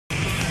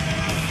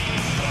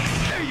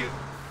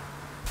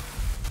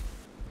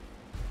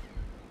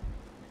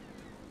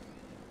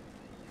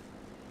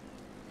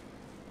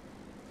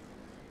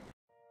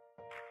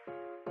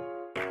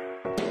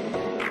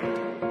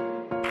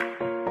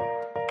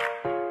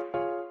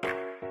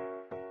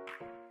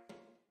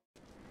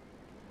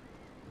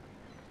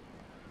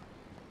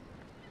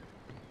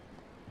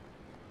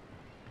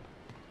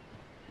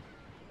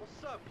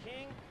up,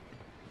 King?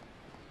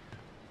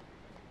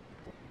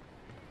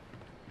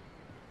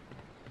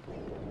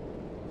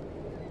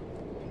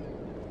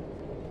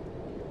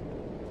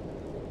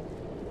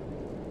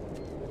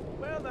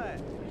 Where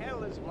the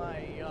hell is my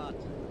yacht?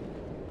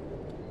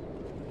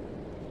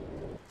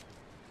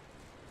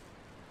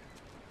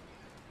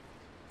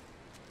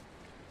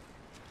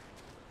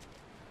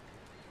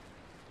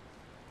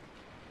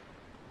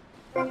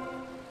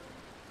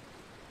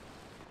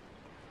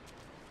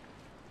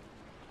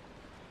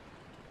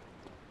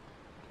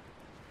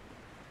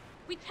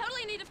 We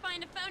totally need to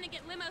find a phone and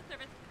get limo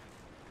service.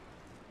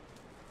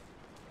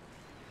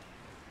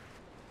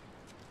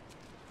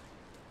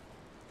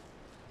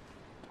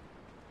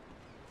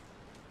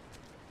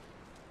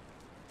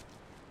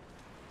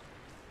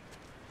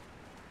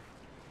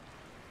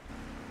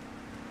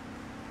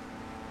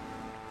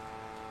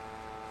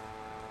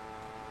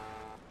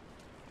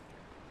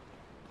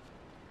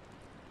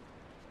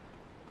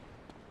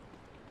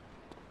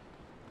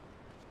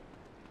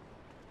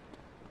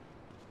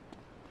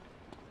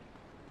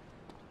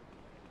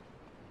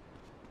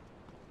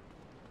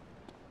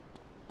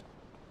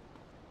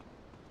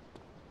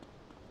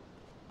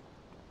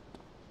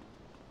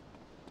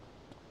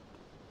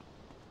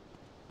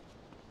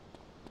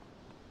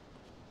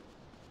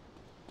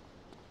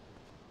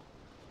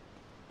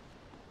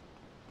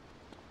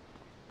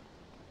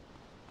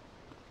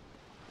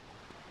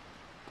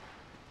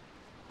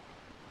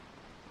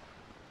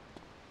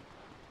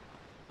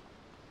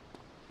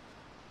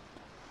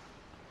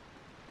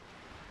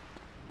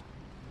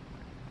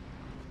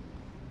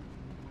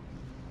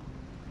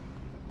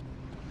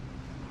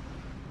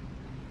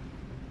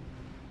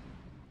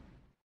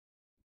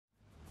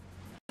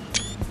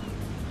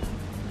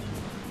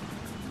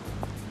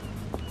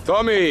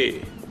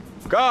 Tommy,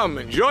 come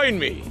and join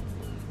me.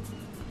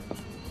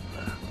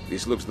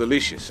 This looks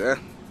delicious, huh?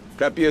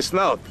 Clap your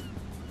snout.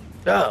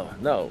 Oh,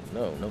 no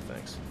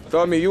thanks.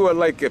 Tommy, you are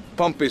like a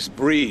pompous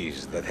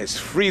breeze that has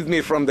freed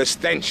me from the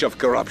stench of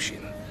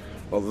corruption.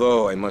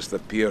 Although I must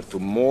appear to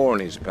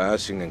mourn his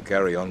passing and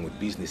carry on with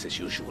business as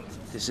usual.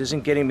 This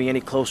isn't getting me any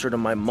closer to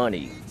my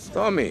money.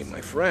 Tommy, my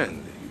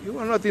friend, you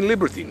are not in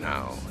liberty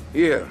now.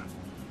 Here,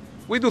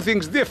 we do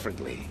things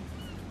differently.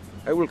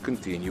 I will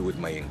continue with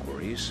my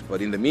inquiries,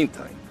 but in the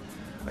meantime,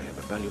 I have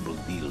a valuable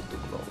deal to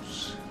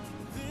close.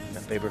 A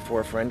favor for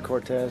a friend,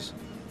 Cortez?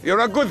 You're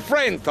a good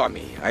friend,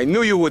 Tommy. I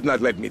knew you would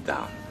not let me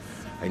down.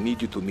 I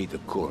need you to meet a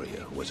courier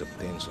who has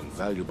obtained some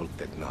valuable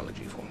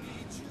technology for me.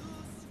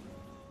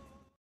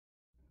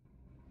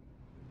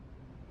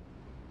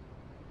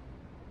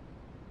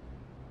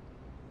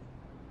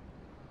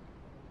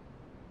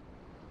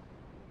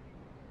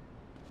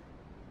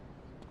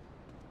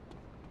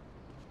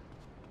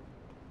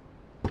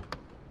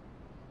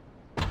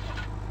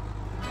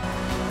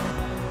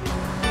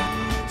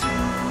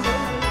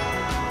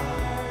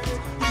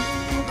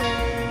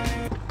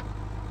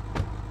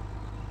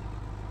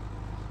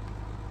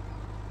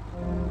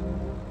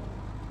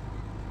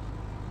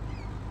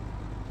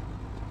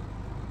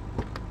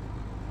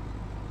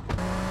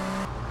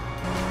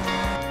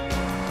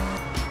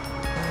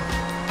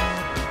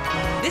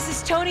 This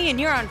is Tony, and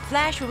you're on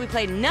Flash, where we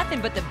play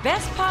nothing but the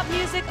best pop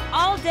music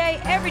all day,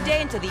 every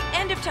day, until the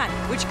end of time,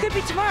 which could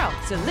be tomorrow.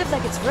 So live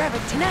like it's forever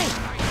tonight.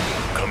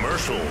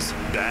 Commercials,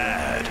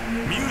 bad.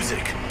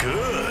 Music,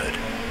 good.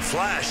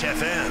 Flash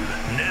FM,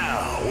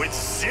 now with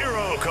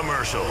 0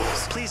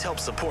 commercials. Please help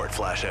support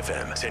Flash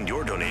FM. Send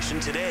your donation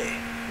today.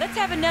 Let's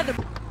have another.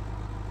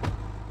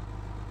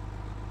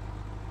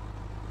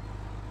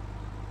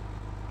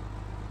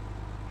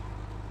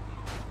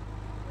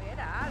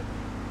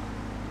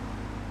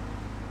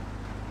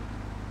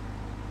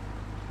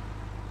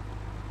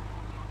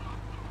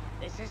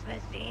 This is the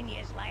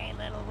senior's lane,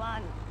 little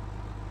one.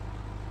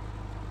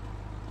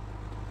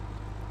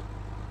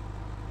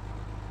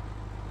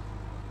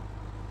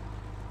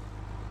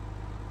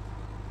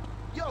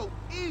 Yo,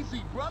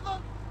 easy, brother!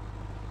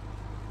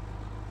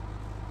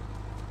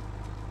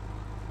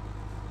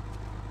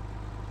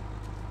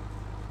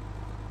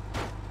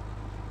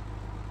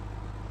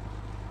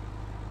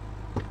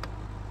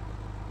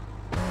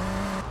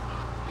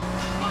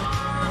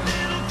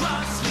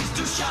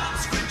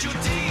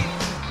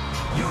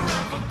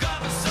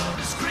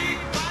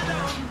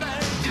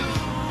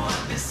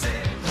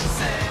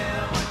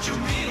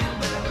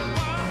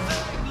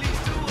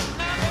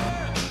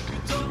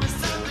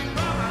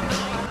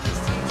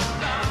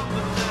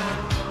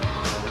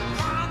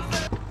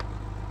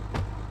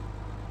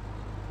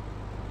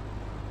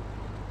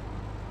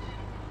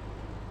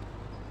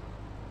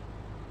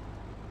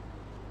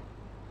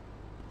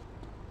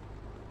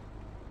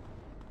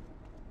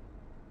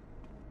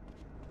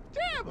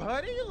 Damn,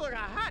 honey, you look a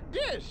hot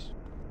dish.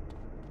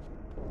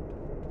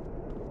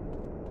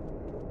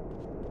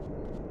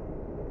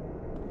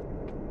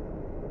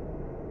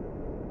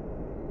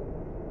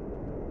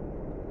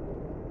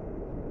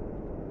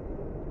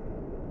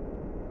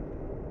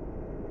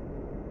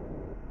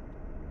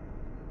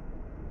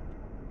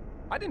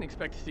 I didn't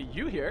expect to see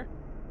you here.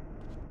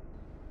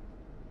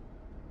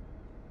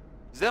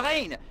 The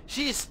rain!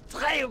 She's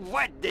très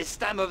wet this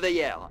time of the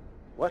year.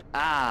 What?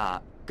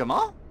 Ah,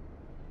 comment?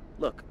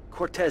 Look,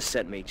 Cortez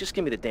sent me. Just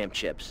give me the damn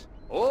chips.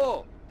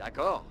 Oh,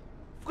 d'accord.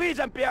 Freeze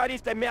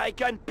imperialist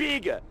American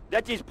pig!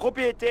 That is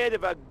propriété de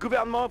the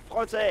gouvernement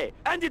français.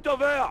 Hand it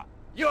over!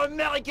 You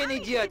American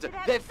idiot!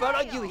 They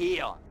followed you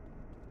here.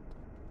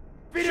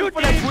 Shoot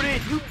for the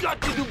bullet! You got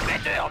to do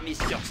better,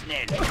 Mr.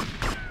 Snell.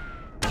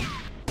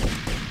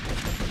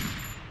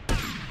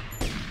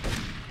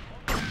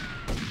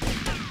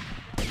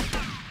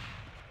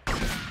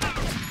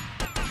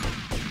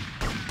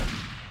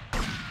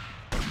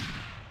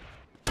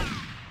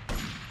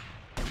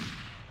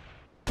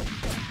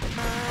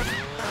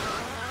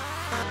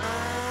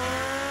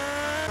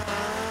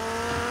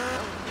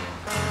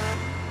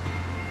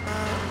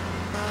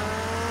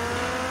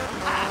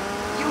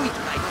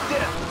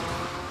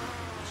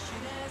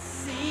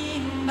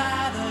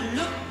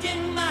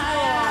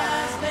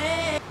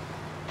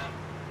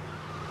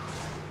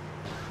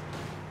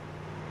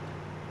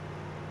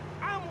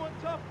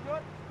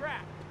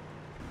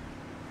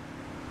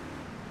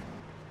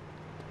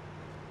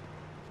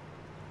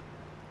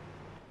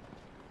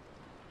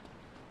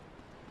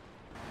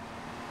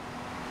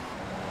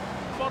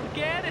 ¿Por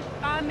qué eres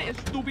tan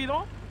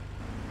estúpido?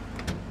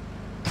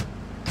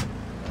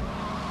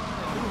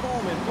 New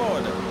home in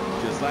Florida,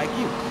 just like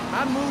you.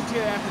 I moved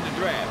here after the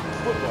draft.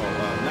 Football,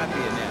 not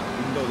Vietnam,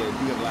 even though they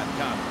do have a lot in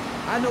common.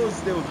 I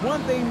noticed there was one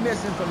thing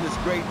missing from this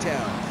great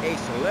town, a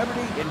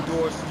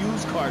celebrity-endorsed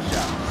used car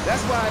shop.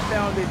 That's why I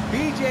founded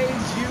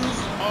BJ's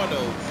Used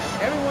Autos.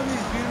 Every one of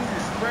these beauties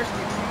is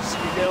freshly cleaned.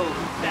 You know,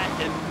 that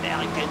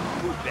American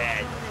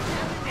poophead.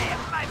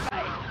 My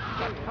bike.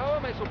 But how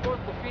am I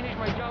supposed to finish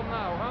my job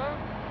now, huh?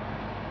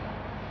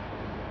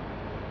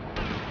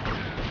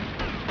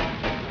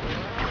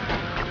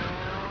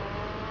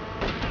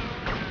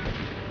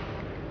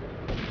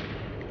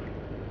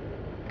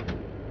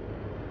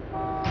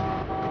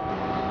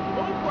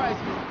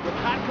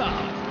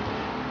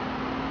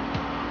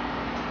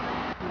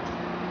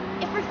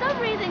 If for some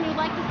reason you'd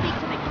like to speak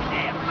to me...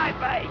 My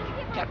bike.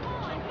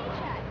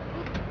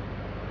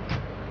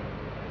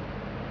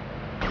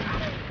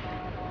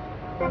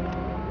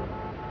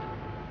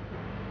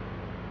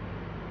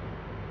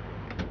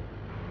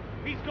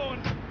 He's going...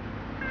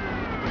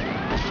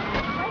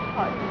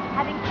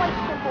 Having quite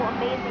simple,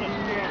 amazing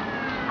experience.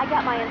 I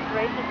got my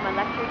inspiration from a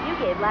lecture you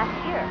gave last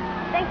year.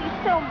 Thank you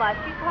so much.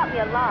 You taught me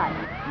a lot.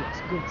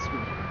 Yes, good,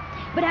 sweetheart.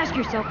 But ask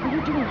yourself what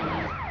you're doing in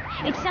life.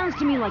 It sounds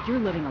to me like you're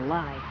living a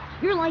lie.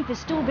 Your life is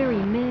still very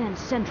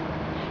man-centric.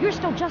 You're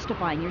still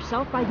justifying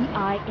yourself by the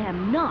I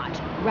am not,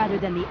 rather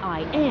than the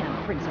I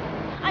am principle.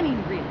 I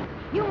mean, really,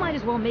 you might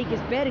as well make his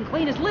bed and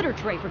clean his litter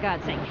tray, for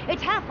God's sake.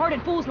 It's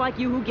half-hearted fools like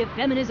you who give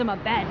feminism a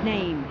bad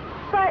name.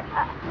 But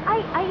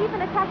I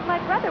even attacked my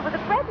brother with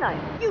a bread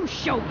knife. You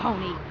show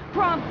pony,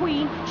 prom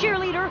queen,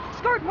 cheerleader,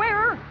 skirt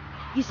wearer.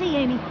 You see,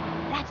 Amy,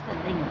 that's the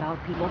thing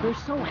about people. They're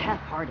so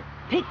half-hearted.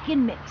 Pick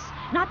and mix,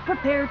 not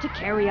prepared to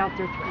carry out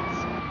their threats.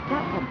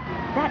 That woman,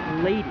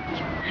 that lady,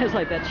 as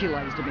I bet she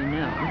likes to be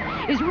known,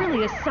 is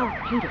really a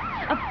self-hater,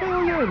 a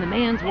failure in the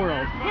man's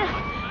world. Yeah,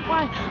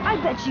 why, I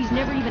bet she's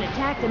never even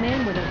attacked a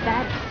man with a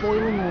vat of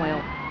boiling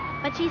oil.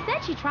 But she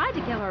said she tried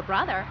to kill her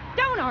brother.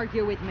 Don't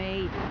argue with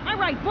me. I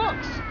write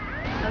books.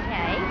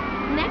 Okay.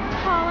 Next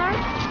caller.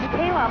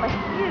 Michaela, I'm a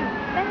huge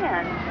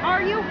fan.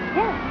 Are you?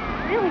 Yes,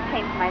 it really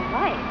changed my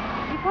life.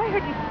 Before I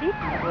heard you speak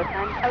a couple of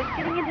times, I was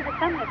getting into the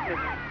feminist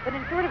movement, but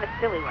in sort of a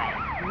silly way.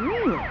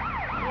 Really?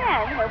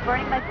 Yeah, you know,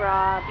 burning my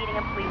bra, beating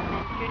up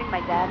policemen, shooting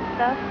my dad and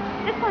stuff.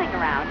 Just playing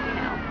around, you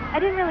know. I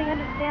didn't really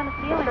understand the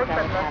feelings I was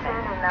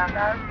having.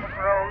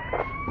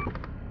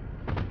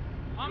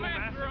 I'm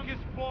after his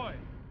boy.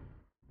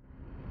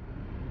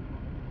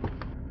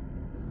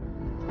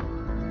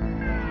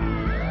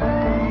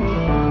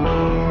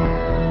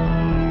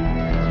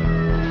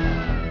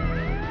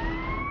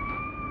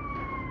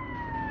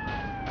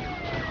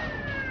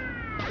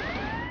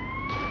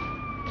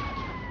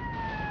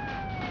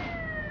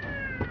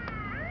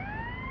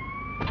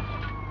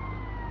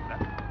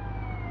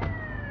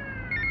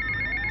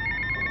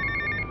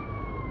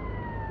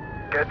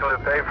 Get to the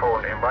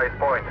payphone in Vice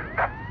Point.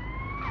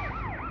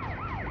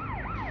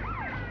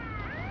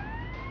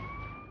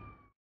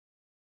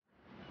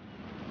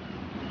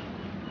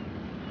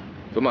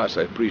 Tomas,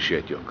 I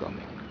appreciate your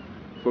coming.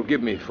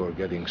 Forgive me for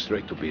getting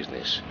straight to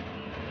business.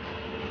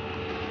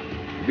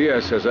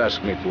 Diaz has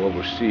asked me to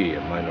oversee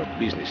a minor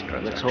business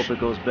transaction. Let's hope it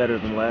goes better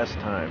than last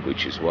time.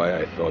 Which is why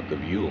I thought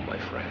of you, my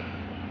friend.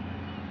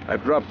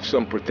 I've dropped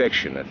some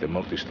protection at the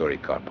multi-story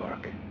car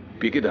park.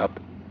 Pick it up,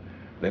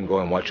 then go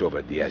and watch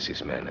over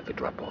Diaz's men at the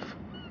drop-off.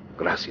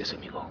 Gracias,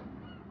 amigo.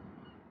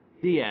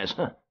 Diaz,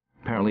 huh?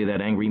 Apparently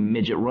that angry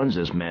midget runs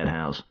this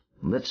madhouse.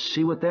 Let's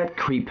see what that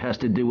creep has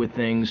to do with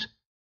things.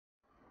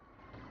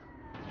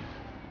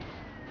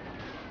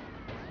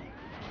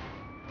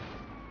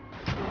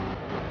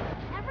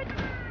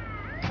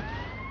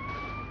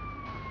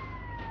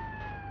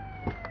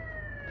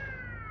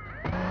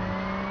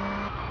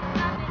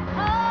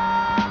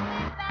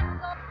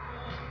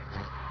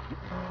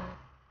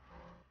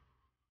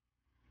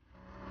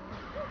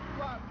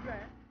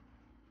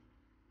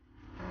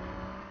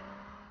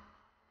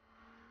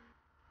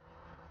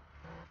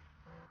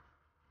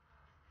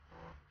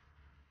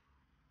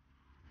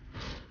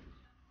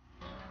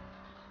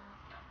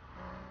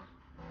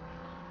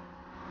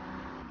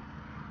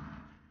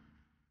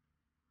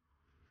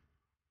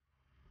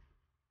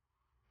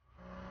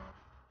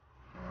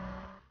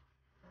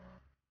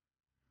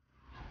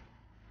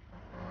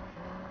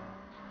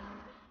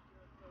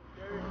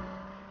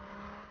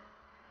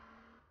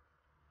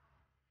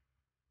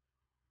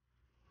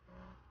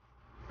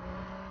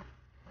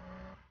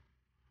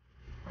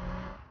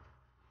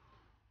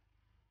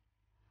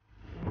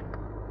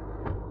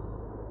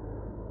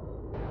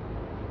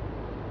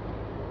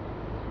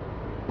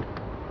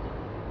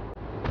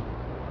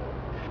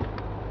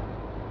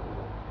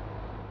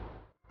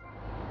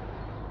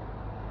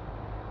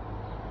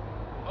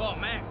 Oh,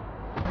 man.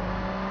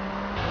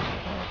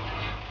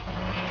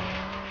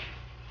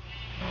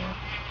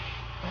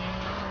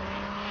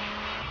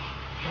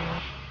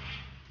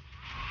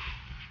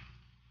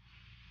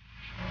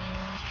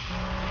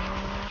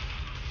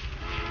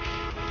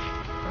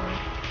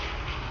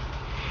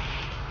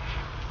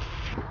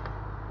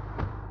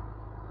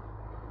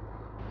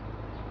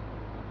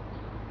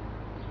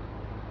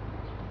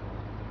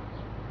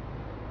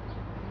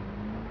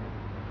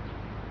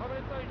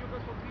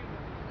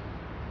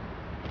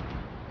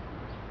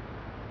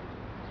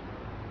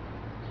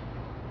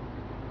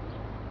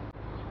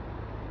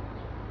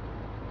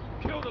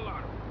 Kill the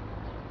lot of them.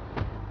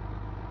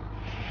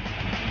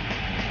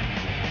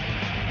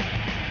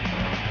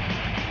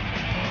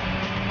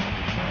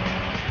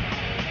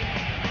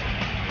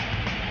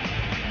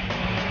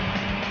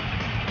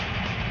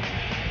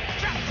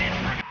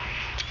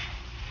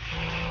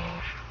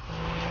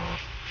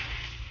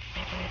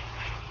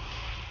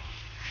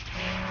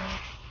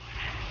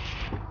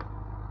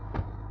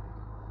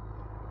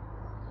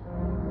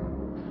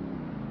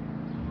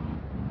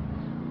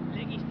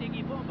 Leggy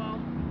sticky boom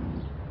boom.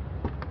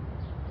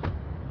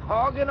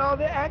 Hogging all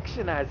the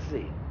action, I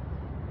see.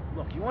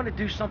 Look, you want to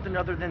do something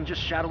other than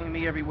just shadowing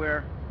me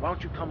everywhere? Why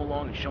don't you come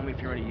along and show me if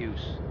you're any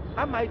use?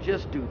 I might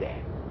just do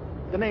that.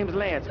 The name's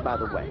Lance, by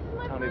the way.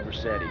 Tommy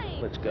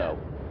Vercetti. Let's go.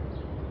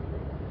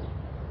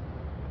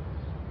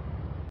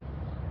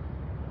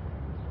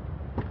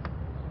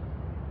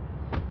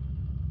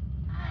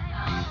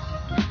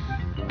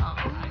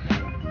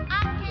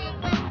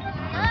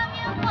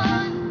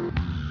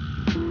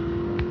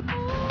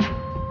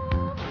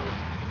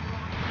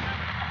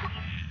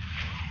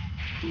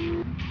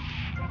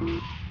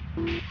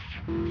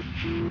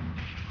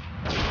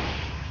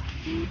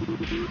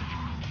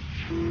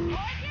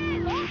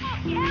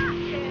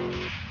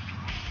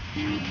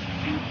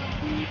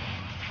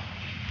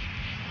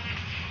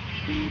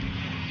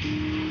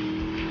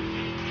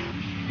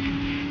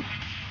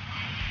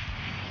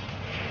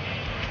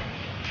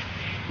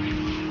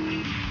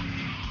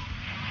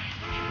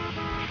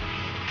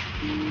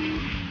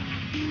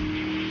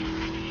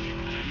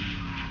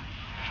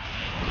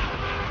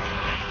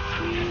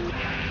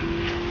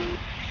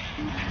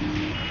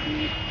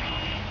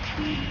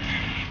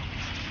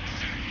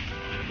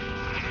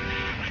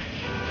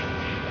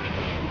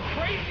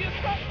 Crazy as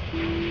fuck.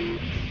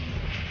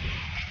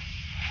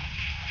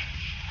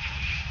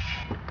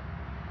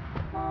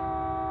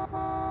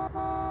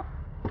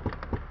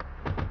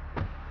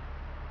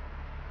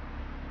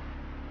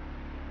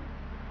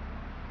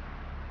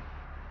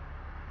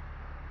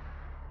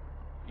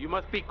 You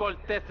must be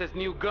Cortez's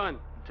new gun.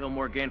 Until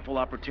more gainful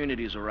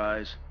opportunities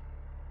arise.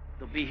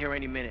 They'll be here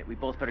any minute. We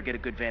both better get a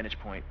good vantage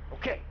point.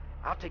 Okay,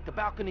 I'll take the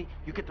balcony,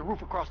 you get the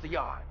roof across the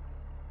yard.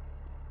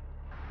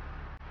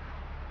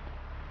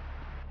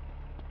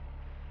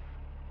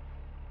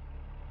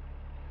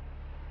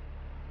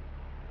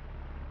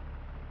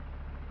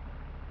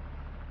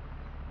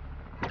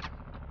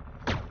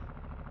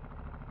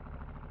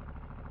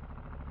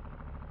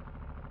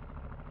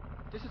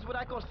 This is what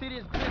I call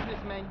serious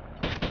business, man.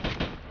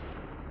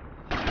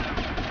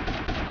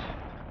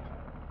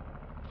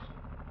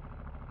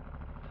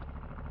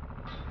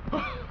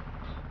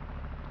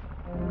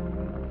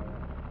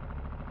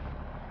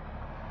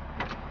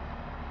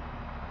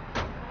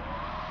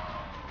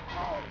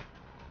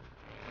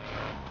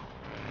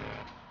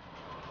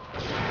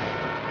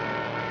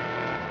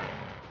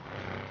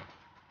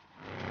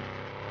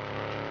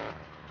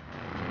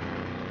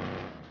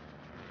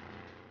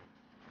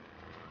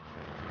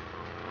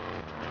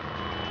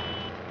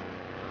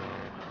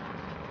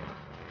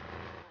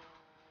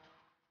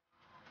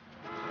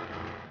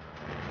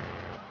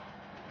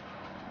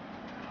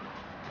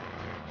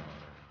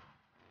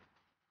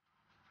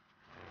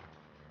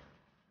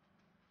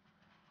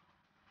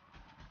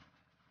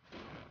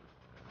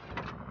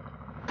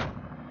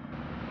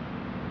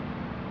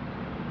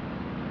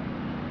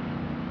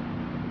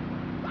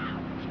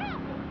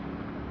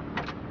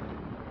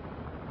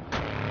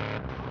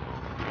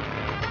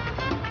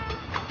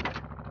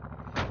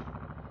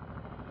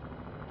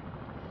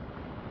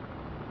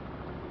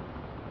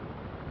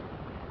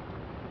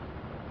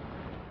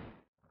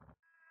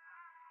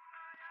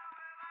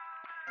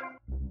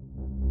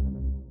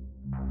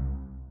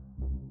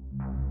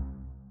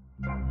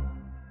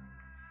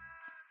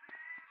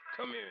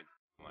 Come here,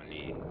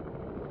 money.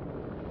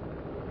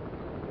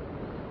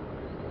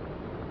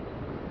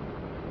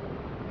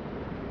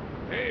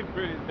 Hey,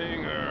 pretty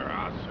thing,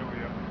 I'll show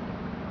you.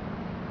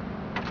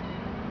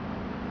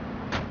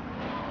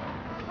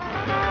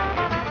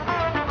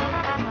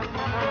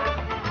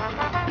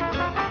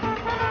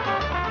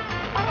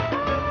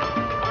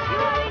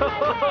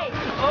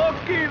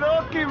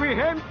 Okidoki, mi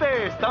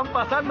gente. Están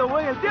pasando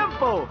buen el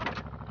tiempo.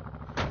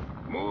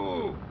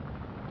 Move.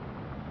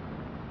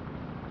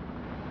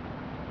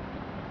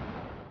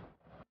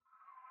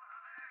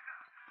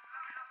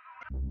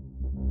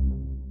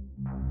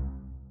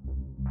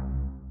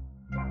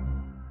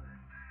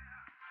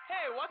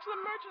 Hey, watch the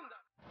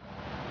merchandise.